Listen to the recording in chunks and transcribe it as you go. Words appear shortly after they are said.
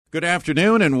Good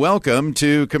afternoon and welcome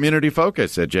to Community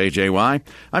Focus at JJY.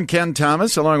 I'm Ken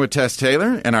Thomas along with Tess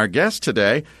Taylor, and our guest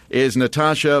today is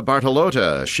Natasha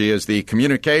Bartolotta. She is the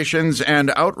Communications and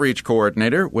Outreach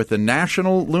Coordinator with the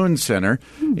National Loon Center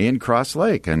in Cross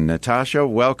Lake. And Natasha,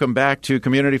 welcome back to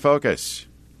Community Focus.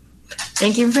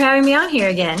 Thank you for having me on here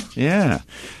again. Yeah.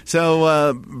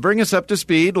 So bring us up to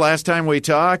speed. Last time we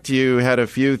talked, you had a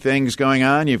few things going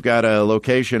on. You've got a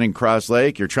location in Cross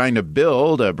Lake. You're trying to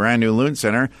build a brand new loon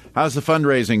center. How's the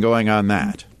fundraising going on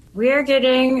that? We are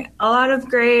getting a lot of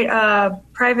great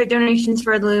private donations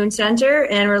for the Loon Center,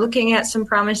 and we're looking at some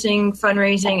promising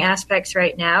fundraising aspects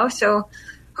right now. So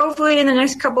hopefully in the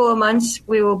next couple of months,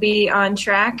 we will be on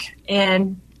track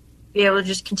and be able to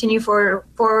just continue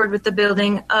forward with the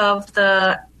building of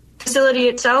the facility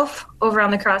itself over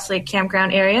on the Cross Lake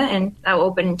Campground area, and that will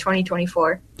open in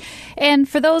 2024. And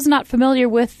for those not familiar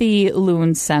with the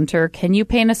Loon Center, can you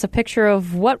paint us a picture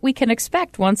of what we can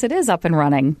expect once it is up and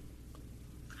running?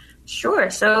 Sure.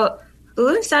 So the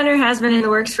Loon Center has been in the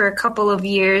works for a couple of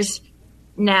years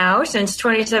now, since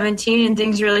 2017, and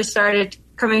things really started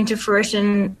coming to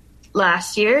fruition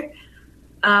last year.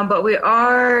 But we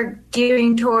are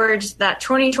gearing towards that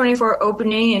 2024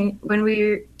 opening, and when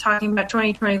we're talking about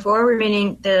 2024, we're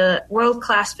meaning the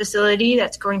world-class facility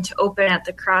that's going to open at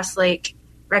the Cross Lake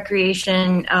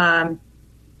Recreation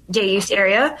day use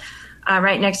area,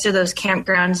 right next to those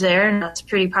campgrounds there, and that's a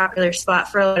pretty popular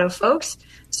spot for a lot of folks.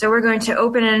 So we're going to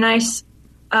open a nice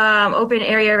open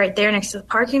area right there next to the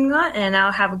parking lot, and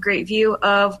I'll have a great view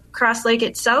of Cross Lake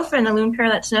itself and the loon pair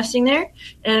that's nesting there.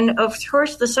 And of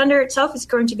course, the Sunder itself is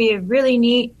going to be a really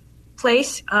neat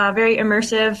place, very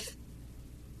immersive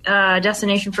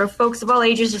destination for folks of all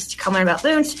ages just to come learn about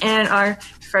loons and our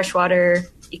freshwater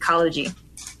ecology.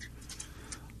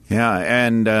 Yeah,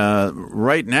 and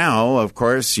right now, of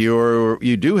course, you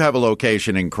do have a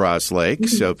location in Cross Lake,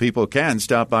 so people can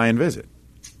stop by and visit.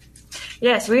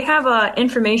 Yes, we have an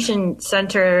information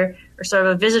center, or sort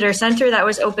of a visitor center, that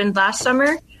was opened last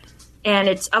summer, and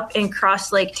it's up in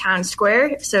Cross Lake Town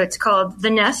Square. So it's called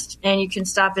The Nest, and you can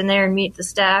stop in there and meet the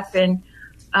staff and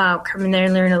come in there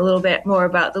and learn a little bit more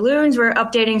about the loons. We're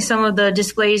updating some of the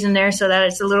displays in there so that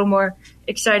it's a little more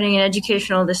exciting and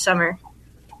educational this summer.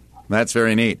 That's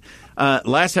very neat.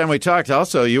 Last time we talked,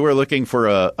 also, you were looking for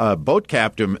a boat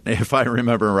captain, if I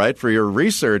remember right, for your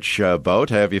research boat.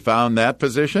 Have you found that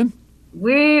position?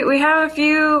 We have a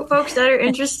few folks that are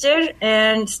interested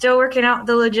and still working out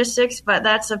the logistics, but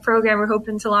that's a program we're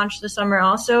hoping to launch this summer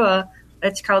also.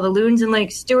 It's called the Loons and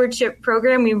Lake Stewardship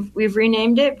Program. We've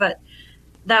renamed it, but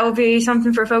that will be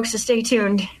something for folks to stay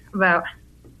tuned about.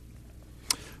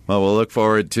 Well, we'll look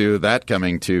forward to that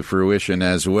coming to fruition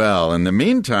as well. In the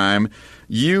meantime,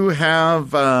 you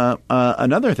have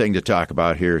another thing to talk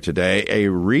about here today, a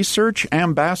research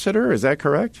ambassador. Is that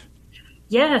correct?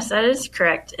 Yes, that is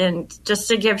correct. And just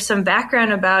to give some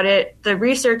background about it, the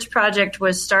research project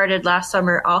was started last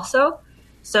summer also.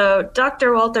 So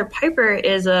Dr. Walter Piper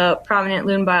is a prominent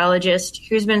loon biologist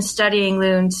who's been studying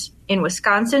loons in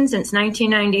Wisconsin since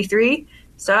 1993.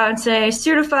 So I would say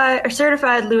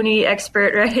certified loony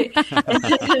expert, right?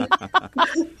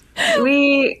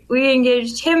 We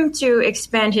engaged him to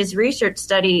expand his research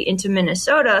study into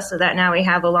Minnesota so that now we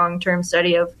have a long-term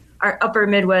study of our upper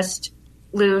Midwest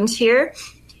loons here.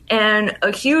 And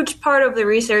a huge part of the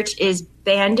research is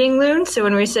banding loons. So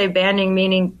when we say banding,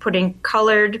 meaning putting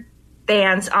colored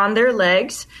bands on their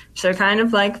legs, so kind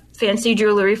of like fancy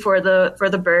jewelry for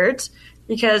the birds.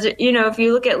 Because, if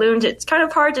you look at loons, it's kind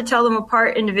of hard to tell them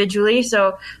apart individually.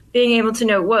 So being able to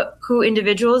know who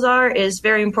individuals are is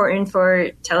very important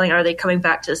for telling, are they coming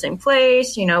back to the same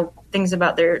place, things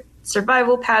about their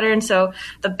survival patterns. So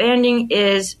the banding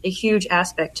is a huge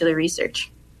aspect to the research.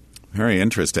 Very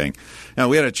interesting. Now,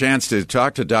 we had a chance to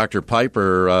talk to Dr.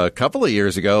 Piper a couple of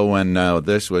years ago when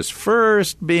this was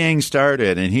first being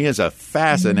started, and he is a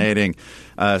fascinating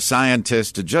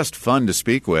scientist, just fun to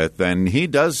speak with, and he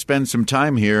does spend some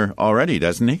time here already,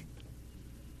 doesn't he?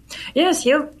 Yes,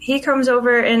 he comes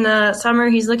over in the summer.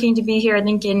 He's looking to be here, I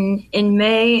think, in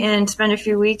May and spend a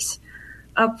few weeks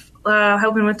up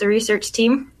helping with the research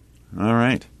team. All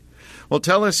right. Well,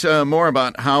 tell us more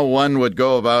about how one would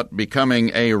go about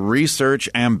becoming a research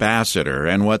ambassador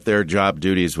and what their job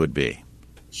duties would be.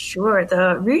 Sure.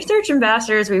 The research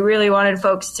ambassadors, we really wanted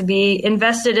folks to be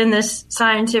invested in this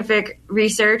scientific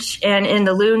research and in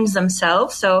the loons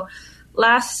themselves. So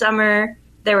last summer,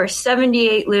 there were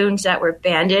 78 loons that were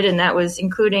banded, and that was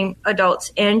including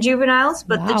adults and juveniles.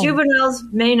 But The juveniles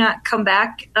may not come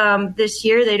back this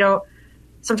year.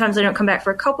 Sometimes they don't come back for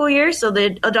a couple years, so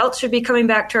the adults should be coming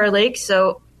back to our lake.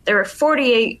 So there were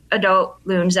 48 adult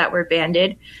loons that were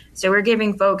banded. So we're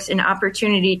giving folks an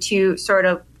opportunity to sort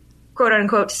of, quote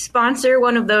unquote, sponsor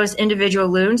one of those individual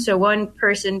loons. So one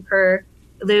person per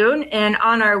loon. And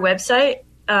on our website,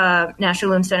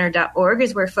 nationalloonscenter.org,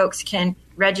 is where folks can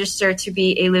register to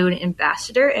be a loon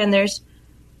ambassador. And there's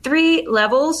 3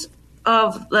 levels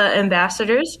of the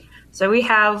ambassadors. So we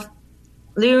have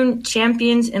loon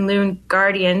champions and loon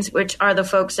guardians, which are the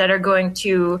folks that are going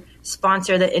to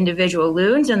sponsor the individual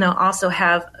loons. And they'll also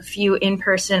have a few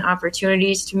in-person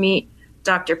opportunities to meet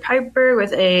Dr. Piper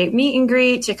with a meet and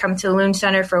greet, to come to the Loon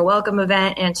Center for a welcome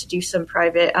event, and to do some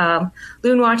private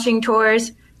loon watching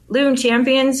tours. Loon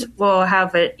champions will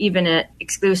have even an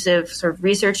exclusive sort of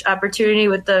research opportunity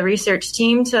with the research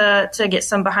team to get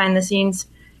some behind the scenes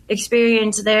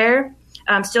experience there.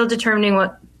 Still determining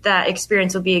what that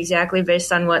experience will be exactly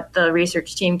based on what the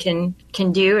research team can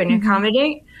do and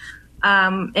accommodate.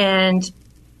 And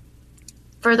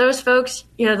for those folks,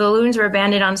 the loons were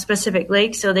abandoned on specific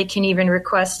lakes, so they can even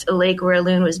request a lake where a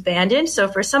loon was abandoned. So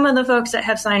for some of the folks that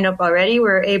have signed up already,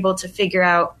 we're able to figure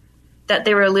out that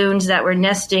there were loons that were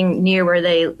nesting near where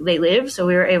they live. So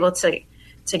we were able to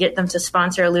get them to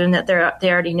sponsor a loon that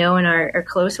they already know and are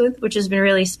close with, which has been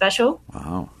really special.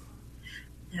 Wow.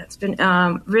 Yeah, it's been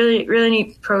really, really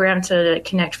neat program to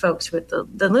connect folks with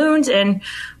the loons. And,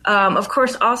 of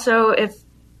course, also if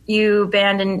you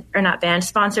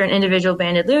sponsor an individual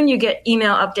banded loon, you get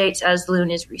email updates as the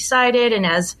loon is resighted and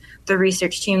as the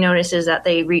research team notices that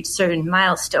they reach certain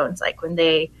milestones, like when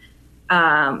they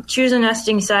choose a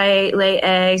nesting site, lay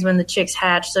eggs, when the chicks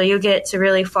hatch. So you'll get to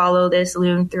really follow this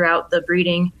loon throughout the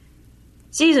breeding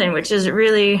season, which is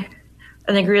really,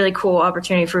 I think, really cool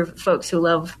opportunity for folks who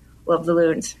love the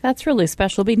loons. That's really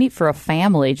special. It'd be neat for a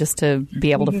family just to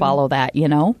be able to follow that, Yeah.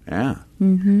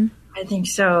 Mm-hmm. I think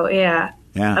so, yeah.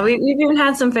 Yeah. We've even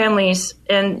had some families,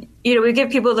 and we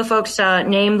give people the folks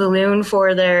name the loon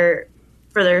for their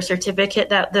certificate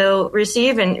that they'll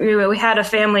receive. And we had a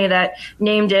family that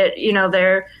named it,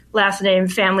 their last name,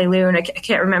 Family Loon. I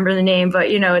can't remember the name, but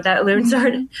that loon's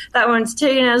that one's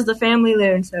taken as the family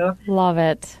loon. So love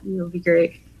it. It'll be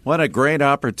great. What a great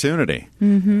opportunity.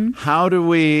 Mm-hmm. How do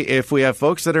we, if we have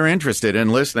folks that are interested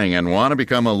in listening and want to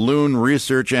become a loon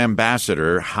research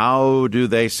ambassador, how do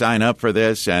they sign up for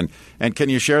this? And can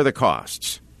you share the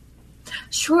costs?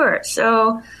 Sure.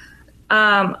 So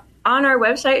on our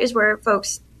website is where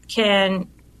folks can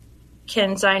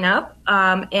sign up.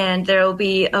 And there will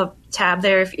be a tab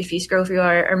there if you scroll through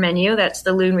our menu. That's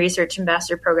the Loon Research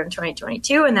Ambassador Program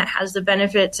 2022. And that has the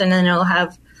benefits. And then it'll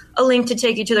have a link to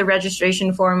take you to the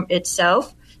registration form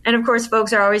itself. And of course,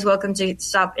 folks are always welcome to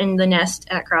stop in the nest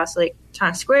at Cross Lake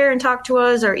Town Square and talk to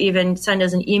us, or even send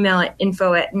us an email at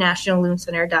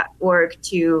info@nationalloonscenter.org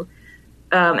to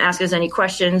ask us any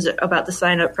questions about the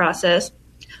sign-up process.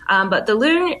 But the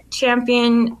Loon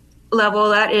Champion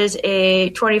level, that is a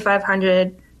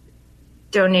 $2,500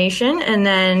 donation. And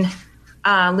then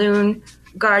Loon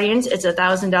Guardians, it's a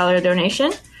 $1,000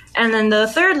 donation. And then the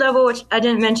third level, which I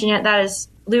didn't mention yet, that is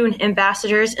Loon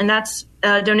Ambassadors, and that's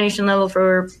a donation level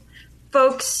for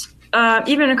folks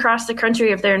even across the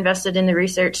country if they're invested in the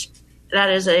research.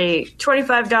 That is a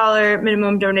 $25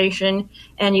 minimum donation,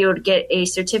 and you would get a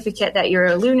certificate that you're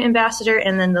a Loon Ambassador,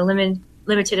 and then the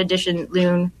limited edition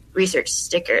Loon Research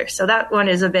sticker. So that one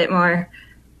is a bit more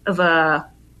of a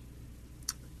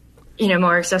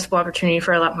more accessible opportunity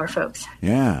for a lot more folks.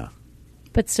 Yeah.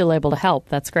 But still able to help.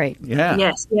 That's great. Yeah.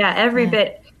 Yes. Yeah. Every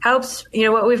bit helps.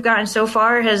 What we've gotten so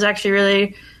far has actually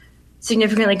really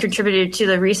significantly contributed to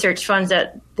the research funds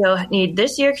that they'll need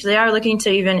this year, because they are looking to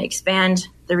even expand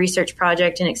the research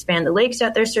project and expand the lakes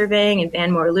that they're surveying and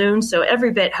ban more loons. So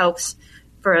every bit helps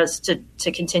for us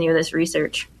to continue this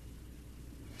research.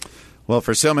 Well,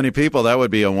 for so many people, that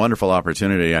would be a wonderful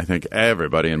opportunity. I think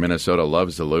everybody in Minnesota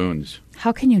loves the loons.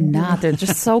 How can you not? They're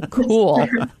just so cool.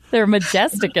 They're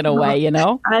majestic in a way,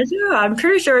 I do. I'm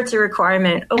pretty sure it's a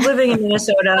requirement of living in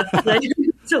Minnesota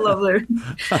to love loons.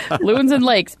 Loons and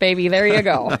lakes, baby. There you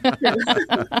go.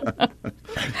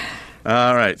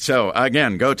 All right. So,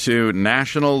 again, go to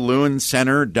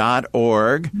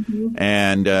nationalloonscenter.org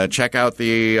and check out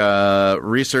the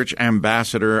Research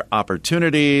Ambassador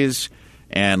opportunities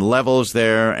and levels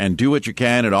there, and do what you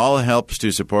can. It all helps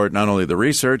to support not only the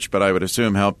research, but I would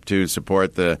assume help to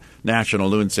support the National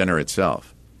Loon Center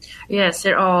itself. Yes,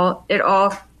 it all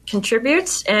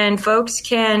contributes, and folks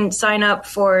can sign up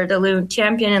for the Loon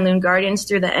Champion and Loon Guardians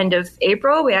through the end of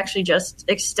April. We actually just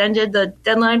extended the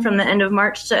deadline from the end of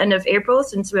March to end of April,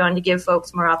 since we wanted to give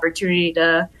folks more opportunity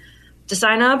to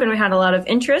sign up, and we had a lot of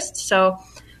interest. So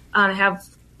I have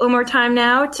a little more time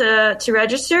now to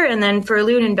register, and then for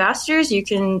Loon Ambassadors, you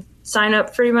can sign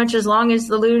up pretty much as long as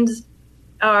the loons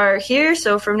are here.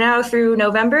 So from now through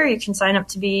November, you can sign up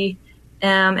to be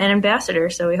an ambassador.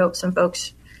 So we hope some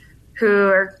folks who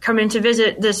are coming to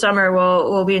visit this summer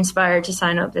will be inspired to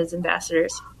sign up as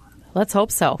ambassadors. Let's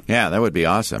hope so. Yeah, that would be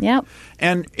awesome. Yep.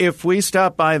 And if we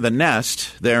stop by the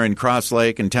Nest there in Cross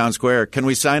Lake and Town Square, can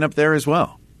we sign up there as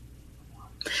well?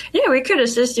 Yeah, we could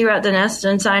assist you at the Nest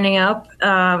in signing up.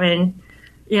 And,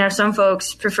 some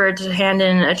folks prefer to hand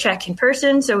in a check in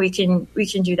person, so we can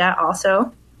do that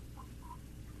also.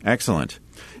 Excellent.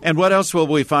 And what else will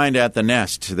we find at the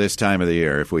Nest this time of the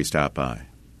year if we stop by?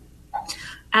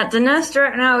 At the Nest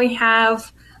right now we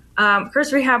have,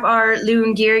 first we have our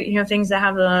Loon gear, things that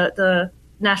have the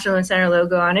National Loon Center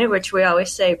logo on it, which we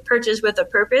always say purchase with a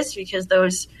purpose, because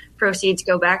those proceeds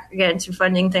go back again to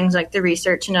funding things like the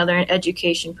research and other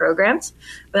education programs.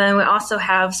 But then we also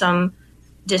have some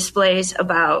displays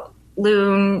about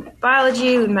loon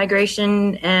biology, loon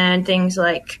migration, and things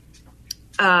like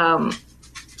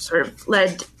sort of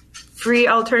lead-free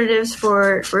alternatives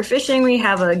for fishing. We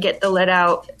have a Get the Lead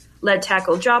Out lead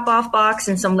tackle drop-off box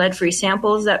and some lead-free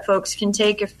samples that folks can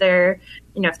take if they're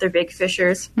big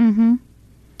fishers. Mm-hmm.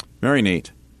 Very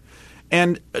neat.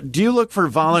 And do you look for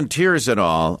volunteers at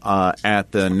all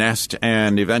at the Nest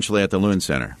and eventually at the Loon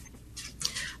Center?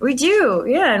 We do,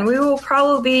 yeah, and we will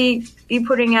probably be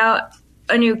putting out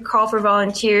a new call for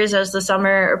volunteers as the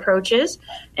summer approaches.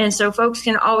 And so folks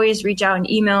can always reach out and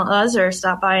email us or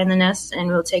stop by in the Nest, and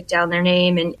we'll take down their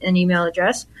name and email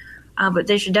address. But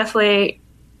they should definitely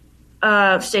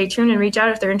stay tuned and reach out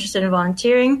if they're interested in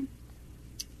volunteering.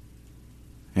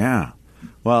 Yeah.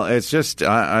 Well, it's just,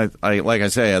 I like I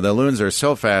say, the loons are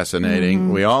so fascinating.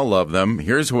 Mm-hmm. We all love them.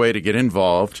 Here's a way to get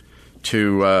involved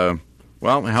to,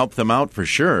 help them out for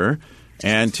sure,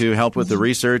 and to help with the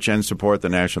research and support the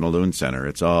National Loon Center.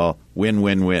 It's all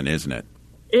win-win-win, isn't it?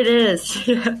 It is.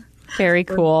 Very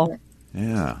cool.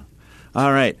 Yeah.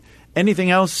 All right. Anything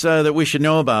else that we should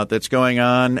know about that's going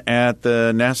on at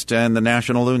the Nest and the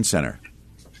National Loon Center?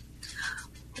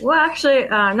 Well, actually,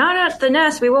 not at the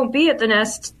Nest. We won't be at the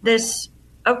Nest this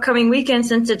upcoming weekend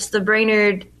since it's the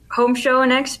Brainerd Home Show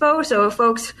and Expo. So if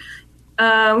folks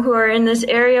who are in this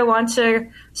area want to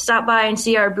stop by and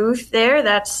see our booth there,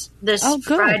 that's this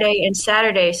Friday and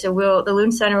Saturday. So the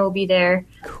Loon Center will be there.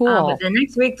 Cool. But then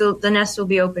next week, the Nest will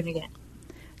be open again.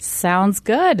 Sounds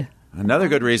good. Another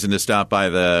good reason to stop by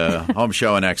the Home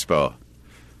Show and Expo.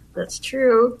 That's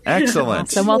true. Excellent.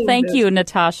 So, well, thank you,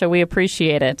 Natasha. We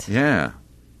appreciate it. Yeah.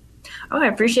 Oh, I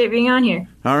appreciate being on here.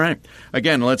 All right.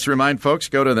 Again, let's remind folks,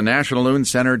 go to the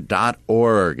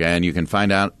nationalloonscenter.org, and you can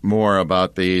find out more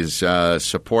about these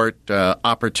support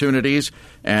opportunities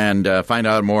and find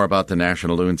out more about the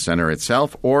National Loon Center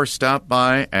itself, or stop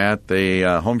by at the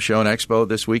Home Show and Expo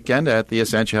this weekend at the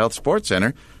Essentia Health Sports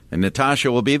Center. And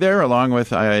Natasha will be there along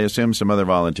with, I assume, some other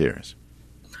volunteers.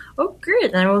 Oh,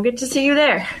 great. Then we'll get to see you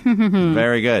there.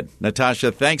 Very good.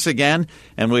 Natasha, thanks again,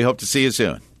 and we hope to see you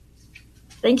soon.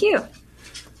 Thank you.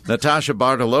 Natasha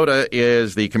Bartolotta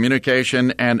is the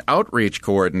Communication and Outreach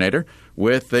Coordinator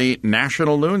with the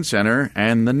National Loon Center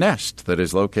and the Nest that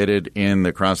is located in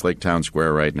the Cross Lake Town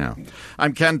Square right now.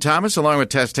 I'm Ken Thomas along with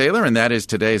Tess Taylor, and that is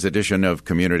today's edition of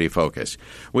Community Focus.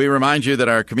 We remind you that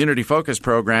our Community Focus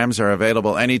programs are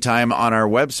available anytime on our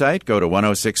website. Go to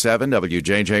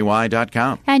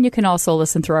 1067wjjy.com. And you can also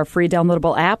listen through our free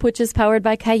downloadable app, which is powered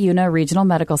by Cuyuna Regional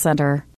Medical Center.